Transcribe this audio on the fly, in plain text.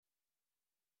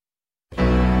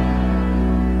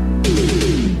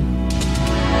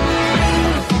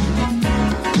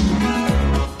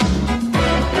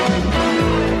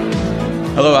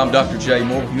I'm Dr. Jay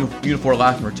Moore with Unifor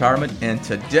Life and Retirement, and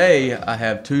today I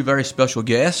have two very special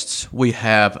guests. We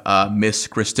have Miss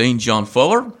Christine John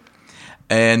Fuller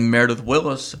and Meredith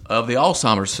Willis of the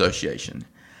Alzheimer's Association.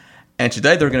 And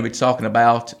today they're going to be talking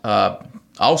about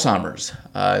Alzheimer's.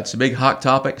 It's a big hot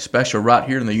topic, especially right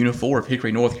here in the Unifor of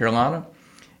Hickory, North Carolina,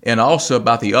 and also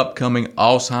about the upcoming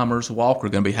Alzheimer's Walk we're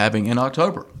going to be having in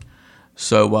October.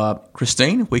 So,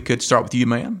 Christine, we could start with you,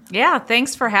 ma'am. Yeah,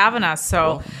 thanks for having us.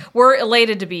 So we're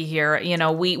elated to be here. You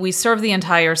know, we serve the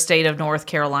entire state of North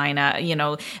Carolina. You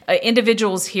know,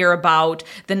 individuals hear about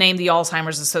the name the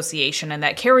Alzheimer's Association, and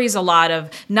that carries a lot of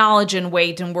knowledge and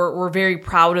weight. And we're very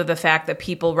proud of the fact that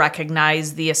people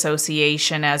recognize the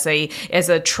association as a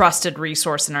trusted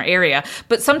resource in our area.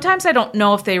 But sometimes I don't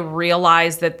know if they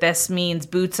realize that this means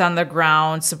boots on the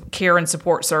ground, care and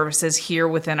support services here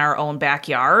within our own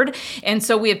backyard. And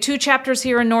so we have two chapters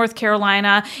here in North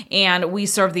Carolina, and we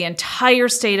serve the entire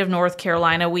state of North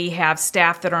Carolina. We have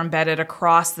staff that are embedded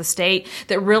across the state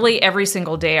that really every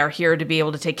single day are here to be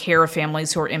able to take care of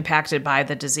families who are impacted by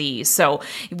the disease. So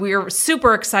we're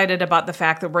super excited about the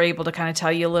fact that we're able to kind of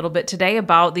tell you a little bit today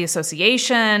about the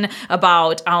association,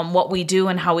 about what we do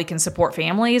and how we can support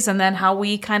families, and then how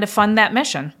we kind of fund that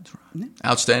mission.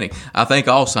 Outstanding. I think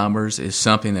Alzheimer's is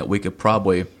something that we could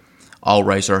probably all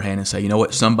raise our hand and say, you know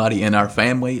what, somebody in our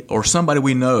family or somebody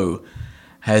we know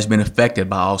has been affected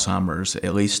by Alzheimer's,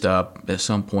 at least at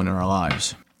some point in our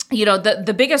lives. You know,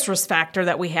 the biggest risk factor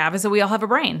that we have is that we all have a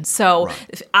brain. So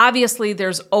obviously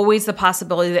there's always the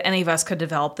possibility that any of us could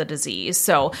develop the disease.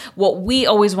 So what we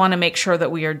always want to make sure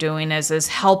that we are doing is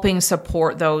helping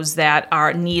support those that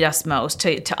need us most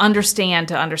to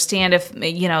understand if,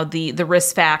 you know, the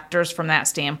risk factors from that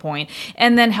standpoint,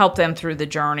 and then help them through the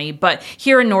journey. But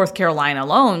here in North Carolina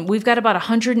alone, we've got about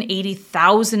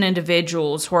 180,000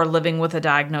 individuals who are living with a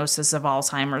diagnosis of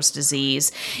Alzheimer's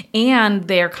disease, and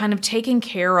they're kind of taken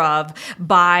care of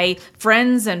by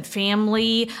friends and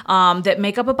family that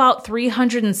make up about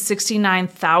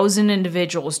 369,000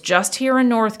 individuals just here in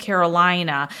North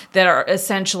Carolina that are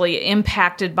essentially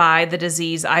impacted by the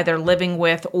disease, either living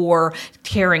with or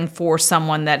caring for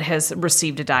someone that has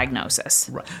received a diagnosis.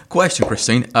 Right. Question,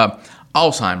 Christine.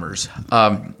 Alzheimer's,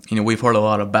 you know, we've heard a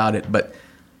lot about it, but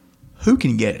who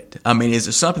can get it? I mean, is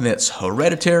it something that's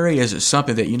hereditary? Is it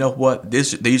something that, you know what,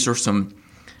 these are some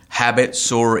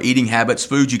habits or eating habits,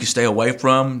 foods you can stay away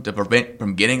from to prevent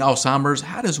from getting Alzheimer's?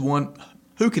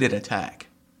 Who could it attack?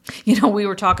 You know, we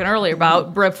were talking earlier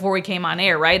about, before we came on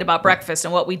air, right, about breakfast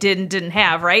and what we did and didn't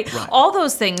have, right? All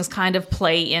those things kind of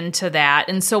play into that.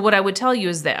 And so what I would tell you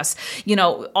is this, you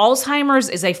know, Alzheimer's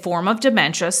is a form of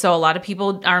dementia. So a lot of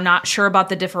people are not sure about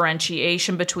the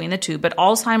differentiation between the two, but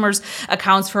Alzheimer's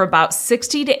accounts for about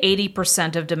 60 to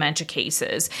 80% of dementia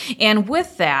cases. And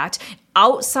with that,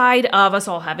 outside of us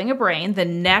all having a brain, the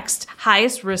next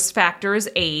highest risk factor is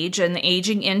age and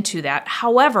aging into that.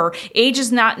 However, age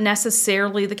is not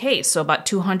necessarily the case. So about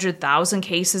 200,000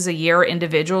 cases a year,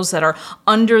 individuals that are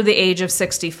under the age of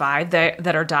 65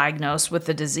 that are diagnosed with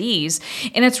the disease.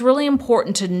 And it's really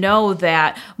important to know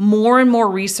that more and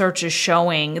more research is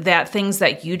showing that things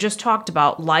that you just talked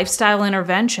about, lifestyle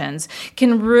interventions,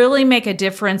 can really make a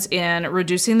difference in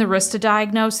reducing the risk to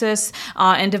diagnosis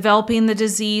and developing the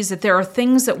disease, that there are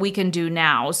things that we can do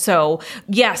now. So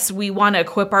yes, we want to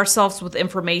equip ourselves with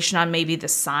information on maybe the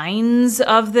signs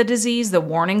of the disease, the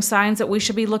warning signs that we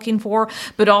should be looking for,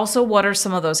 but also what are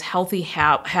some of those healthy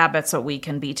habits that we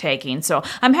can be taking. So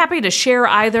I'm happy to share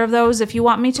either of those if you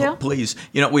want me to. Oh, please.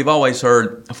 You know, we've always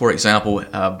heard, for example,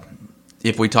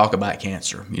 if we talk about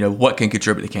cancer, you know, what can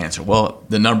contribute to cancer? Well,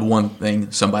 the number one thing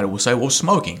somebody will say, well,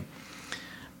 smoking.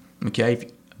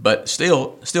 Okay. But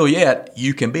still yet,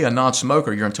 you can be a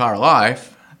non-smoker your entire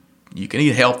life. You can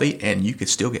eat healthy, and you could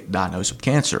still get diagnosed with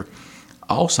cancer.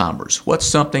 Alzheimer's, what's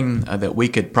something that we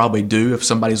could probably do if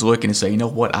somebody's looking and say, you know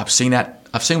what, I've seen one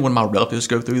of my relatives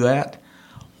go through that.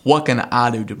 What can I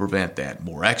do to prevent that?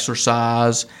 More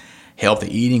exercise,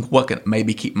 healthy eating. What can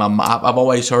maybe keep my mind? I've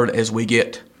always heard as we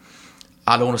get,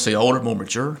 I don't want to say older, more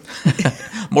mature,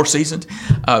 more seasoned,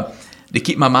 to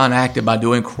keep my mind active by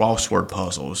doing crossword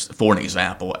puzzles, for an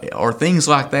example, or things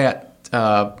like that,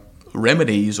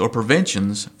 remedies or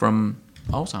preventions from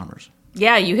Alzheimer's.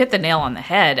 Yeah, you hit the nail on the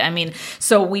head. I mean,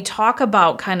 so we talk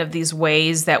about kind of these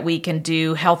ways that we can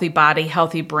do healthy body,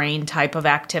 healthy brain type of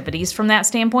activities from that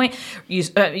standpoint.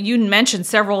 You mentioned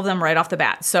several of them right off the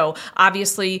bat. So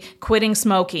obviously quitting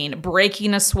smoking,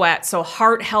 breaking a sweat, so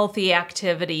heart healthy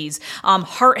activities,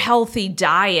 heart healthy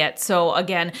diet. So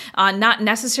again, not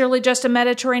necessarily just a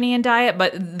Mediterranean diet,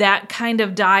 but that kind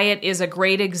of diet is a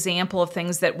great example of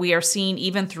things that we are seeing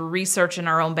even through research in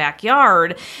our own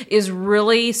backyard is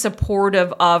really supporting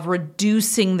supportive of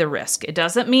reducing the risk. It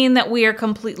doesn't mean that we are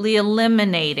completely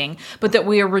eliminating, but that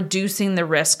we are reducing the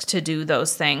risk to do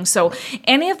those things. So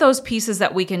any of those pieces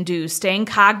that we can do, staying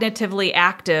cognitively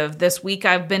active. This week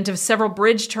I've been to several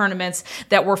bridge tournaments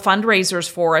that were fundraisers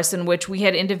for us, in which we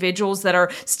had individuals that are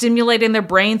stimulating their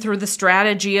brain through the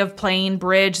strategy of playing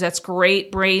bridge. That's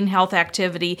great brain health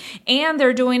activity. And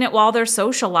they're doing it while they're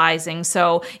socializing.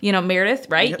 So, Meredith,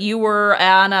 right? Yep. You were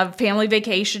on a family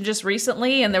vacation just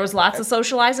recently, and there was lots of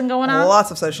socializing going on.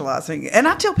 Lots of socializing. And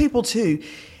I tell people too,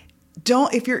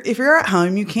 if you're at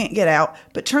home, you can't get out,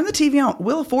 but turn the TV on.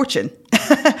 Wheel of Fortune,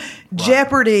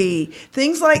 Jeopardy,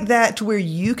 things like that, to where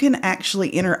you can actually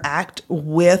interact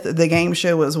with the game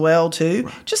show as well too,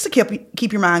 just to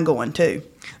keep your mind going too.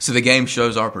 So the game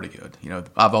shows are pretty good.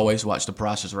 I've always watched The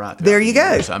Price is Right. There you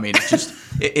go. I mean,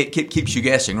 it keeps you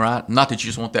guessing, right? Not that you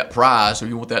just want that prize or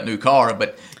you want that new car,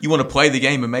 but you want to play the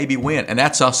game and maybe win. And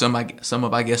that's how some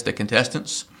of, I guess, the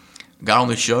contestants got on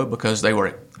the show, because they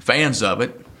were fans of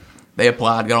it. They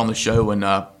applied, got on the show, and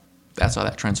that's how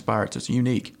that transpired. So it's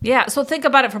unique. Yeah. So think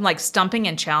about it from like stumping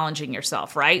and challenging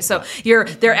yourself, right? So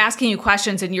they're asking you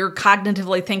questions, and you're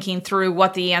cognitively thinking through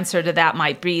what the answer to that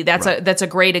might be. That's a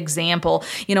great example.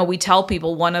 We tell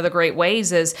people one of the great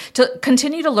ways is to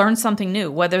continue to learn something new,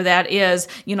 whether that is,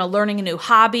 learning a new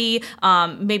hobby,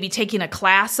 maybe taking a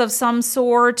class of some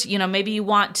sort. Maybe you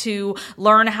want to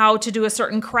learn how to do a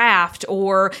certain craft,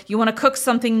 or you want to cook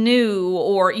something new,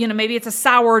 or, maybe it's a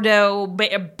sourdough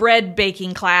bread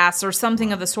baking class or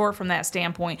something of the sort from that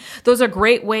standpoint. Those are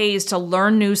great ways to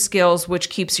learn new skills, which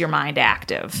keeps your mind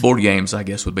active. Board games, I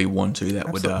guess, would be one, too.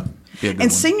 That would be a good one.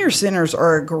 And senior centers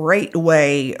are a great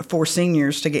way for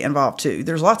seniors to get involved, too.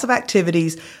 There's lots of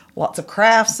activities, lots of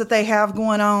crafts that they have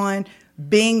going on,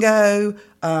 bingo,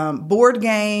 board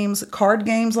games, card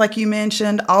games, like you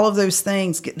mentioned. All of those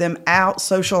things get them out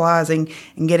socializing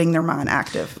and getting their mind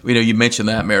active. You mentioned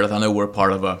that, Meredith. I know we're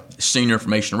part of a Senior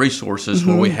Information Resources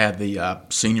where we had the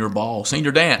senior ball,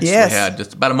 senior dance. Yes. We had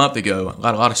just about a month ago. A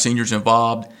lot of seniors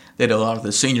involved. They did a lot of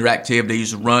the senior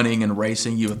activities, running and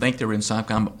racing. You would think they were in some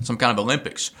kind of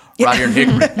Olympics right here in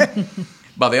Hickory.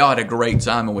 But they all had a great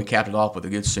time, and we capped it off with a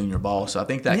good senior ball. So I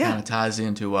think that kind of ties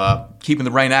into keeping the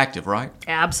brain active, right?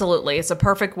 Absolutely. It's a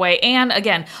perfect way. And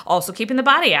again, also keeping the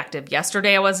body active.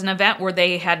 Yesterday I was at an event where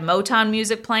they had Motown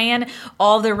music playing.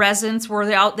 All the residents were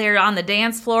out there on the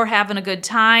dance floor having a good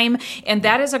time. And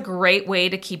that is a great way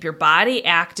to keep your body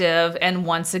active. And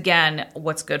once again,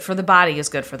 what's good for the body is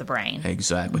good for the brain.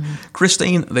 Exactly.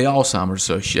 Christine, the Alzheimer's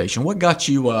Association, what got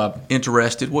you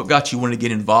interested? What got you wanting to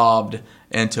get involved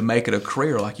and to make it a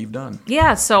career like you've done?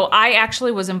 Yeah, so I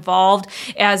actually was involved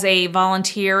as a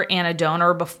volunteer and a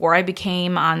donor before I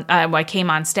came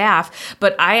on staff,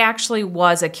 but I actually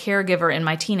was a caregiver in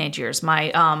my teenage years.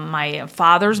 My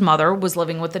father's mother was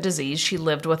living with the disease. She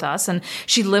lived with us, and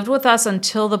she lived with us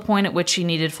until the point at which she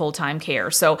needed full-time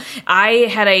care. So I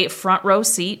had a front row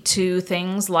seat to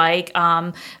things like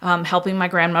helping my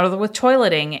grandmother with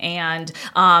toileting, and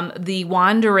the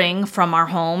wandering from our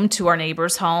home to our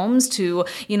neighbors' homes to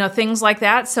things like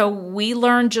that. So we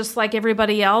learned, just like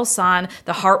everybody else, on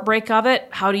the heartbreak of it.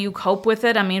 How do you cope with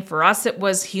it? I mean, for us, it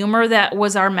was humor that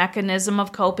was our mechanism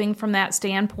of coping from that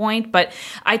standpoint. But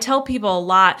I tell people a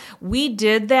lot, we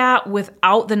did that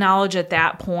without the knowledge at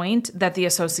that point that the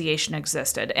association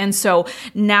existed. And so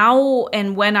now,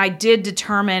 and when I did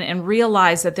determine and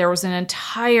realize that there was an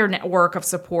entire network of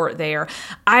support there,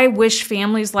 I wish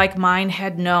families like mine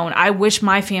had known. I wish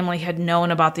my family had known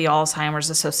about the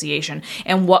Alzheimer's Association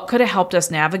and what could have helped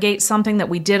us navigate something that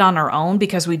we did on our own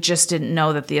because we just didn't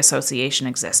know that the association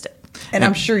existed. And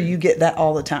I'm sure you get that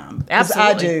all the time.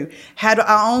 Absolutely. I do. Had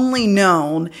I only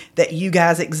known that you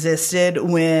guys existed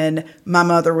when my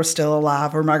mother was still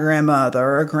alive, or my grandmother,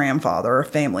 or a grandfather, or a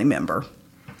family member.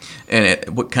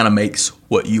 And what kind of makes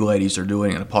what you ladies are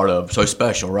doing and a part of so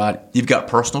special, right? You've got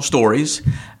personal stories,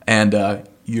 and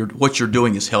what you're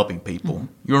doing is helping people.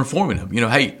 Mm-hmm. You're informing them.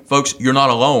 Hey, folks, you're not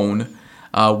alone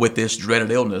with this dreaded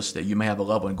illness that you may have a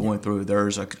loved one going through.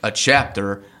 There's a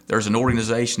chapter, there's an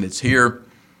organization that's here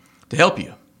to help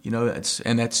you. That's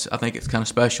I think it's kind of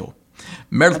special.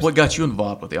 Meredith, what got you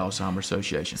involved with the Alzheimer's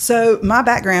Association? So my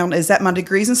background is that my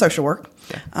degree's in social work.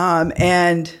 Okay.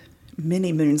 And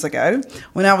many moons ago,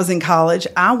 when I was in college,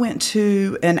 I went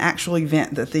to an actual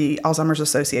event that the Alzheimer's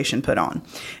Association put on.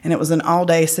 And it was an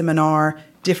all-day seminar,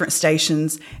 different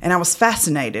stations, and I was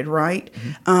fascinated, right?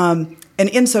 Mm-hmm. And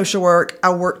in social work,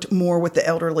 I worked more with the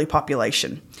elderly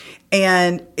population.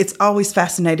 And it's always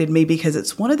fascinated me because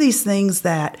it's one of these things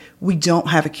that we don't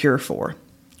have a cure for,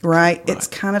 right? It's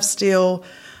kind of still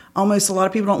almost, a lot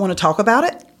of people don't want to talk about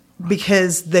it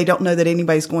because they don't know that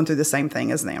anybody's going through the same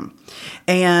thing as them.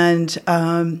 And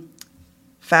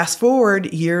fast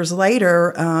forward years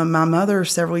later, my mother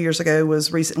several years ago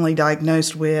was recently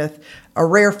diagnosed with a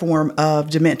rare form of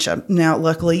dementia. Now,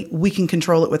 luckily, we can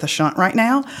control it with a shunt right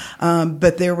now,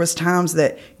 but there was times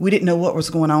that we didn't know what was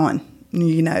going on.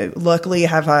 Luckily, I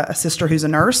have a sister who's a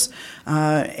nurse,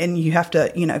 and you have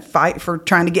to, fight for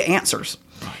trying to get answers.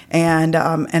 Right. And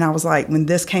I was like, when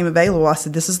this came available, I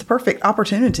said, this is the perfect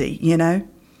opportunity,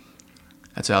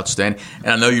 That's outstanding.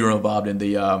 And I know you were involved in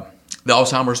the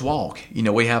Alzheimer's Walk.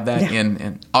 We have that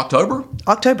in October.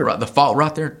 October. Right, the fall,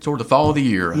 right there toward the fall of the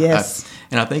year. Yes.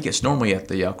 And I think it's normally at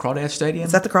the Crawdad Stadium.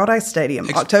 It's at the Crawdad Stadium,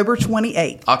 October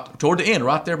 28th. Toward the end,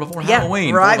 right there before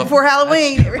Halloween. Right before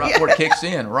Halloween. Right before it kicks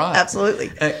in, right. Absolutely.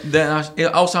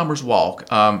 The Alzheimer's Walk.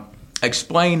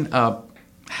 Explain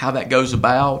how that goes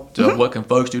about, what can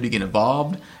folks do to get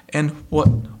involved, and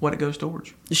what it goes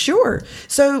towards. Sure.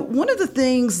 So one of the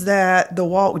things that the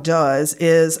walk does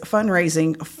is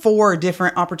fundraising for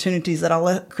different opportunities that I'll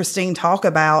let Christine talk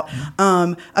about,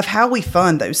 of how we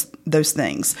fund those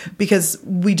things, because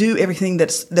we do everything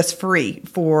that's free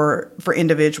for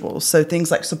individuals. So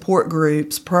things like support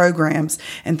groups, programs,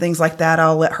 and things like that,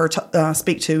 I'll let her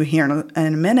speak to here in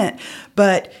a minute.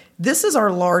 But this is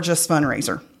our largest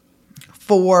fundraiser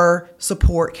for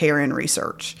support, care, and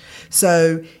research.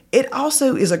 So it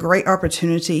also is a great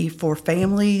opportunity for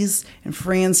families and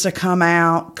friends to come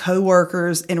out,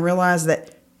 coworkers, and realize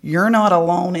that you're not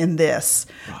alone in this.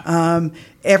 Right.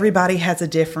 Everybody has a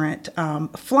different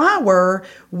flower,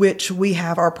 which we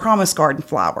have our Promise Garden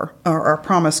flower, or our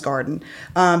Promise Garden.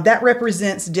 That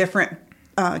represents different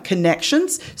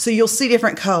connections. So you'll see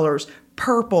different colors.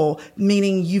 Purple,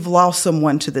 meaning you've lost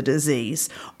someone to the disease.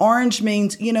 Orange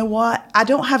means, I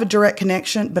don't have a direct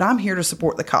connection, but I'm here to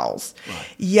support the cause.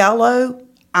 Right. Yellow,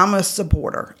 I'm a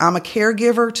supporter. I'm a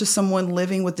caregiver to someone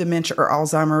living with dementia or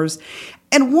Alzheimer's.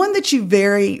 And one that you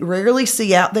very rarely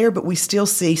see out there, but we still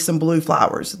see some blue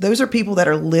flowers. Those are people that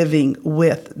are living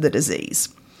with the disease.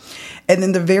 And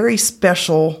then the very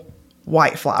special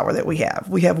white flower that we have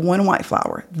one white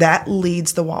flower that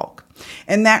leads the walk.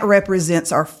 And that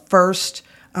represents our first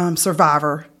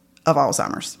survivor of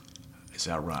Alzheimer's. Is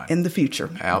that right? In the future.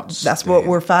 That's what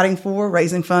we're fighting for,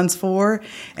 raising funds for,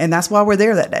 and that's why we're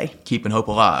there that day. Keeping hope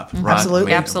alive, right?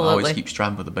 Absolutely. Absolutely. Always keep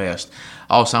striving for the best.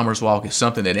 Alzheimer's Walk is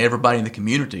something that everybody in the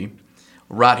community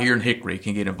right here in Hickory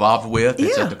can get involved with.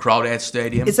 It's at the Crawdad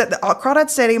Stadium. It's at the Crawdad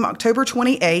Stadium, October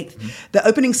 28th. Mm-hmm. The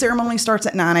opening ceremony starts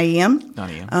at 9 a.m.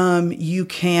 9 a.m. You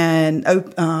can...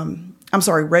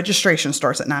 registration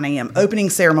starts at 9 a.m. Opening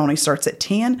ceremony starts at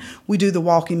 10. We do the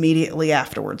walk immediately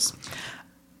afterwards.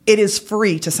 It is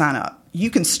free to sign up. You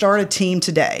can start a team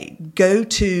today. Go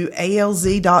to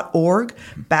alz.org/walk.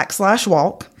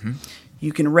 Mm-hmm.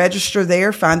 You can register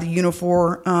there, find the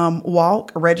uniform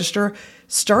walk, register,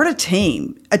 start a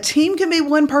team. A team can be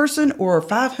one person or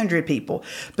 500 people.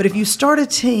 But if you start a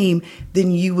team, then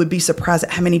you would be surprised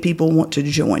at how many people want to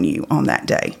join you on that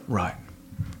day. Right.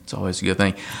 It's always a good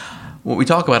thing. When we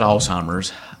talk about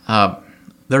Alzheimer's,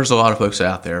 there's a lot of folks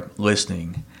out there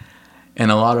listening,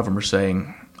 and a lot of them are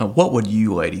saying, what would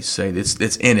you ladies say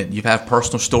that's in it? You've had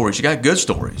personal stories. You got good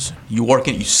stories. You work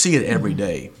in it. You see it every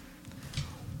day.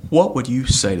 What would you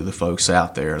say to the folks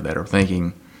out there that are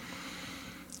thinking,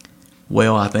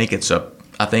 well, I think it's a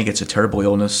terrible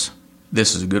illness.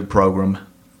 This is a good program,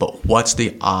 but what's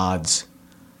the odds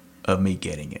of me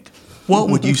getting it? What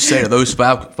would you say to those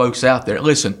folks out there?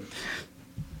 Listen,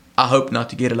 I hope not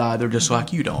to get it either, just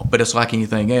like you don't. But it's like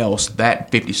anything else.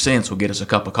 That 50 cents will get us a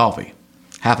cup of coffee,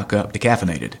 half a cup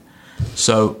decaffeinated.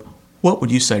 So what would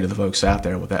you say to the folks out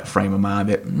there with that frame of mind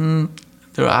that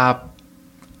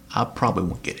I probably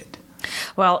won't get it?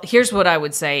 Well, here's what I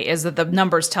would say is that the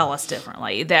numbers tell us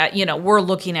differently. That, we're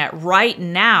looking at right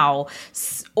now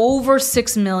over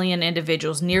 6 million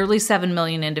individuals, nearly 7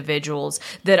 million individuals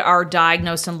that are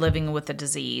diagnosed and living with the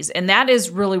disease. And that is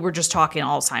really, we're just talking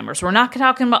Alzheimer's. We're not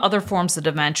talking about other forms of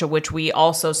dementia, which we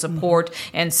also support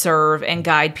and serve and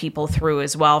guide people through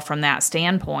as well from that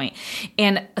standpoint.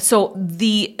 And so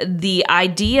the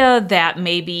idea that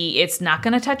maybe it's not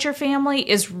going to touch your family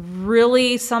is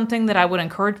really something that I would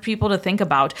encourage people to think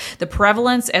about. The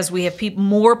prevalence, as we have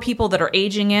more people that are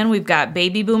aging in, we've got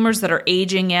baby boomers that are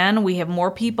aging in, we have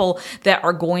more people that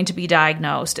are going to be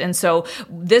diagnosed. And so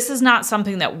this is not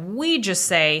something that we just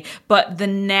say, but the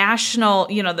national,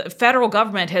 the federal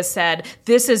government has said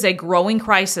this is a growing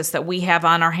crisis that we have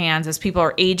on our hands as people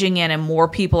are aging in and more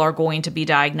people are going to be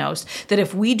diagnosed, that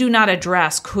if we do not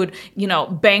address could,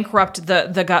 bankrupt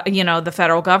the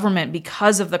federal government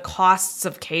because of the costs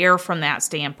of care from that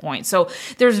standpoint. So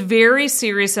there's very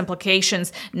serious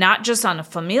implications, not just on a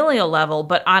familial level,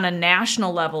 but on a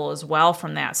national level as well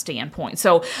from that standpoint.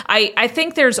 So I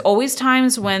think there's always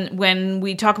times when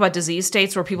we talk about disease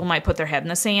states where people might put their head in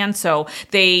the sand. So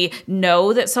they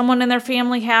know that someone in their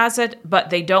family has it, but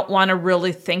they don't want to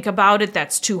really think about it.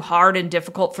 That's too hard and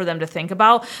difficult for them to think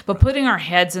about. But putting our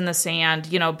heads in the sand,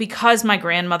 because my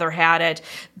grandmother had it,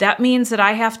 that means that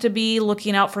I have to be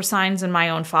looking out for signs in my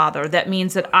own father. That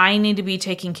means that I need to be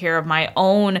taking care of my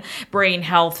own brain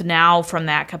health now from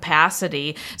that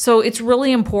capacity. So it's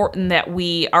really important that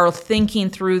we are thinking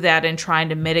through that and trying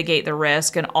to mitigate the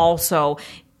risk. And also,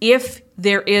 if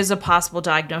there is a possible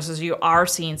diagnosis, you are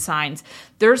seeing signs,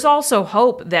 there's also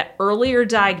hope that earlier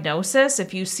diagnosis,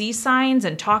 if you see signs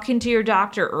and talking to your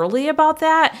doctor early about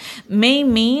that, may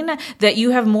mean that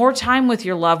you have more time with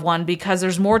your loved one because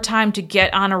there's more time to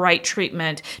get on a right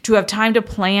treatment, to have time to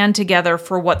plan together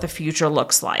for what the future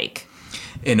looks like.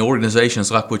 In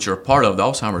organizations like what you're a part of, the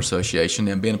Alzheimer's Association,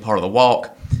 and being a part of the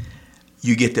walk,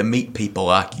 you get to meet people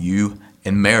like you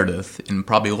and Meredith and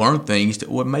probably learn things that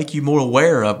would make you more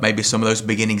aware of maybe some of those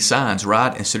beginning signs,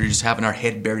 right? Instead of just having our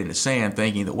head buried in the sand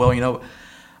thinking that,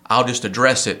 I'll just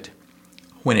address it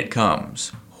when it comes.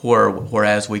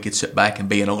 Whereas we could sit back and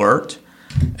be an alert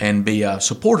and be a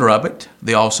supporter of it,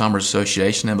 the Alzheimer's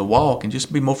Association and the walk, and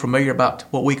just be more familiar about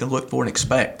what we can look for and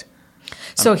expect.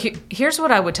 So here's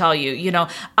what I would tell you.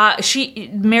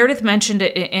 Meredith mentioned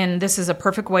it, and this is a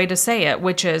perfect way to say it,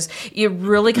 which is it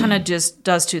really kind of just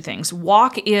does two things.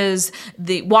 Walk to End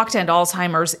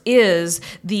Alzheimer's is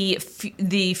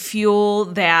the fuel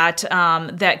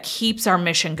that keeps our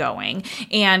mission going,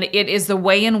 and it is the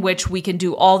way in which we can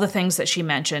do all the things that she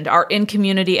mentioned. Our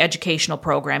in-community educational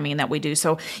programming that we do.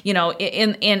 So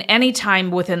in any time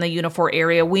within the Unifor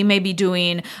area, we may be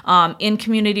doing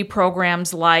in-community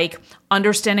programs like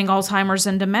understanding Alzheimer's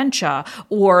and dementia,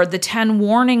 or the 10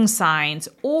 warning signs,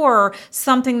 or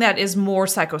something that is more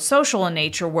psychosocial in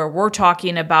nature where we're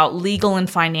talking about legal and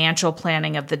financial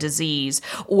planning of the disease,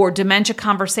 or dementia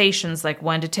conversations like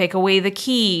when to take away the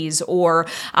keys, or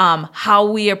how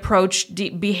we approach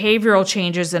behavioral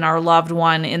changes in our loved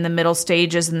one in the middle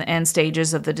stages and the end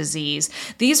stages of the disease.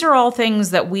 These are all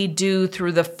things that we do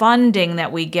through the funding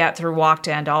that we get through Walk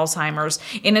to End Alzheimer's,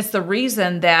 and it's the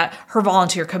reason that her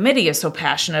volunteer committee is so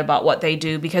passionate about what they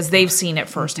do because they've seen it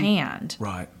firsthand.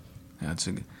 Right.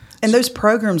 And those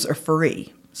programs are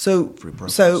free. So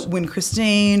when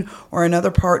Christine or another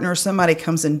partner, somebody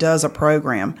comes and does a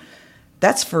program,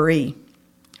 that's free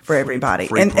for everybody.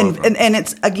 And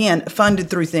it's, again,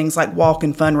 funded through things like walk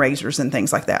and fundraisers and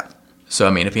things like that.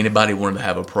 So, if anybody wanted to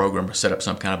have a program or set up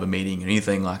some kind of a meeting or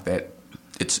anything like that,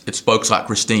 it's folks like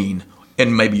Christine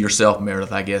and maybe yourself,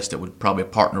 Meredith, I guess, that would probably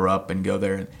partner up and go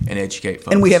there and educate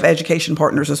folks. And we have education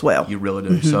partners as well. You really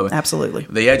do. So absolutely.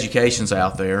 The education's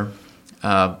out there.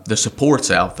 The support's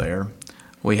out there.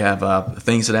 We have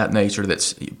things of that nature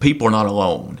that's people are not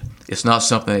alone. It's not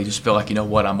something they just feel like,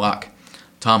 I'm like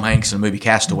Tom Hanks in the movie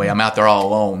Castaway. I'm out there all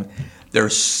alone.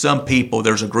 There's some people,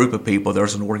 there's a group of people,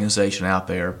 there's an organization out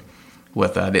there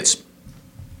with that's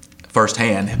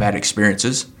firsthand have had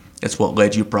experiences. That's what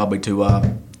led you probably to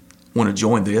want to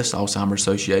join this Alzheimer's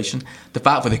Association to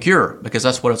fight for the cure, because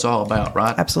that's what it's all about,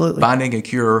 right? Absolutely. Finding a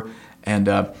cure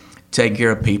and taking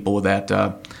care of people that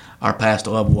our past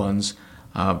loved ones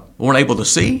weren't able to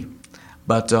see,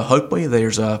 but hopefully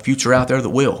there's a future out there that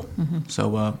will. Mm-hmm.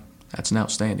 So that's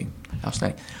outstanding.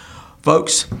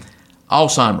 Folks,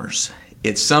 Alzheimer's,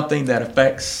 it's something that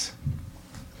affects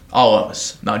all of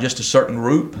us, not just a certain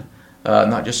group,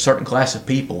 not just a certain class of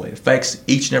people. It affects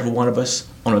each and every one of us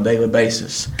on a daily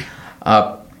basis.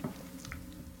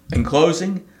 In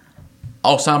closing,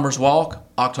 Alzheimer's Walk,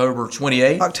 October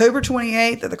 28th. October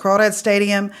 28th at the Crawdad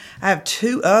Stadium. I have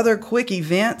two other quick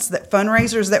events,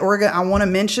 fundraisers that I want to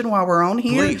mention while we're on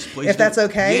here. Please if that's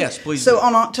okay. Yes, please. So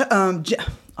on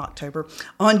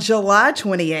July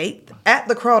 28th at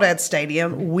the Crawdad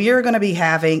Stadium, we're going to be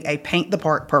having a Paint the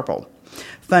Park Purple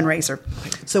fundraiser.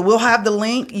 So we'll have the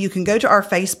link. You can go to our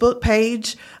Facebook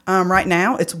page right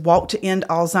now. It's Walk to End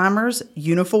Alzheimer's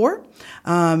Unifor.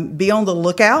 Be on the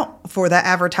lookout for that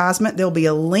advertisement. There'll be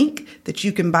a link that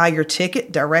you can buy your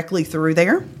ticket directly through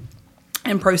there,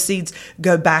 and proceeds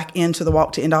go back into the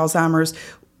Walk to End Alzheimer's.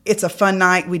 It's a fun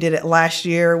night. We did it last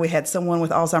year. We had someone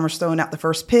with Alzheimer's throwing out the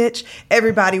first pitch.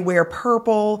 Everybody wear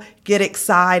purple, get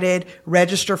excited,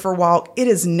 register for Walk. It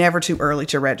is never too early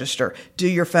to register. Do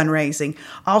your fundraising.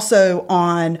 Also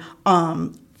on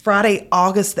Friday,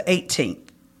 August the 18th,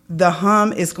 the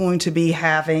Hum is going to be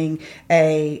having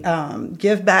a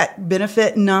give back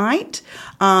benefit night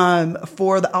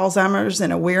for the Alzheimer's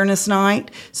and awareness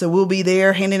night. So we'll be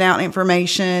there handing out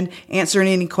information, answering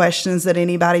any questions that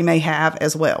anybody may have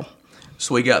as well.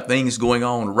 So we got things going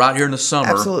on right here in the summer.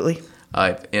 Absolutely.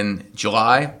 In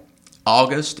July,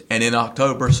 August, and in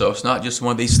October. So it's not just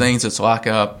one of these things that's like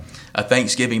a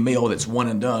Thanksgiving meal that's one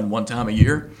and done one time a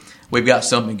year. We've got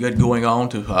something good going on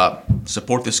to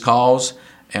support this cause.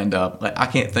 And I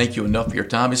can't thank you enough for your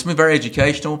time. It's been very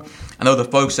educational. I know the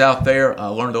folks out there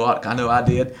learned a lot. I know I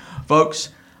did. Folks,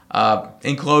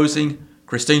 in closing,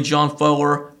 Christine John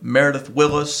Fuller, Meredith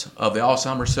Willis of the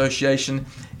Alzheimer Association,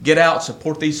 get out,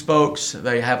 support these folks.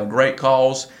 They have a great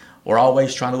cause. We're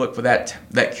always trying to look for that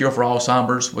cure for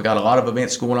Alzheimer's. We got a lot of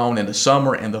events going on in the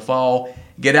summer and the fall.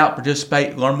 Get out,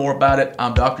 participate, learn more about it.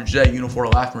 I'm Dr. J, Union for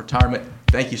Life and Retirement.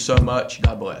 Thank you so much.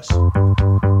 God bless.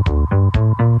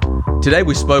 Today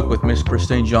we spoke with Miss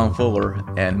Christine John Fuller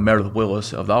and Meredith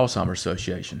Willis of the Alzheimer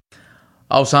Association.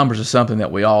 Alzheimer's is something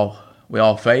that we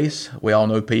all face. We all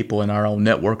know people in our own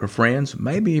network of friends,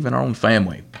 maybe even our own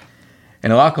family.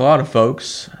 And like a lot of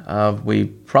folks, we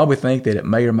probably think that it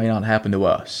may or may not happen to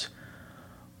us.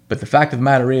 But the fact of the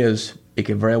matter is, it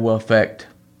can very well affect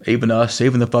even us,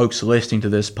 even the folks listening to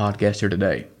this podcast here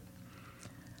today.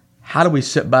 How do we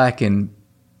sit back and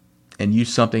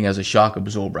use something as a shock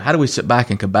absorber? How do we sit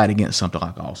back and combat against something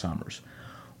like Alzheimer's?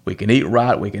 We can eat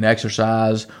right, we can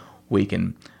exercise, we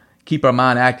can keep our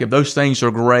mind active. Those things are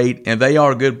great, and they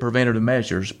are good preventative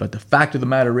measures, but the fact of the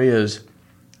matter is,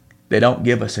 they don't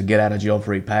give us a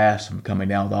get-out-of-jail-free pass from coming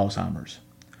down with Alzheimer's.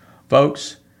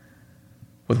 Folks,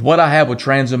 with what I have with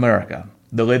Transamerica,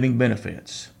 the living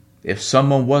benefits, if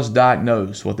someone was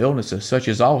diagnosed with illnesses such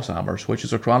as Alzheimer's, which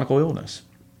is a chronic illness,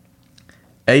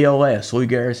 ALS, Lou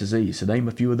Gehrig's disease, to name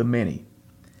a few of the many.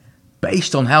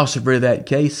 Based on how severe that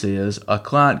case is, a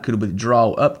client could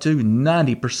withdraw up to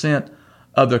 90%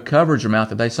 of their coverage amount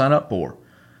that they sign up for.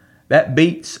 That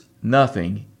beats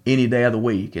nothing any day of the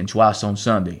week and twice on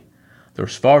Sunday.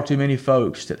 There's far too many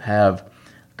folks that have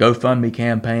GoFundMe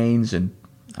campaigns and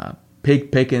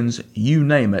pig pickings, you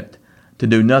name it, to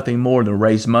do nothing more than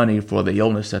raise money for the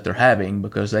illness that they're having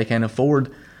because they can't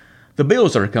afford the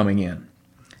bills that are coming in.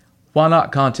 Why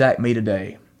not contact me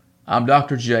today? I'm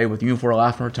Dr. J with Union for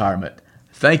Life and Retirement.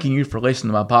 Thanking you for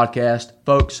listening to my podcast.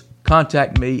 Folks,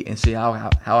 contact me and see how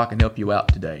I can help you out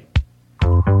today.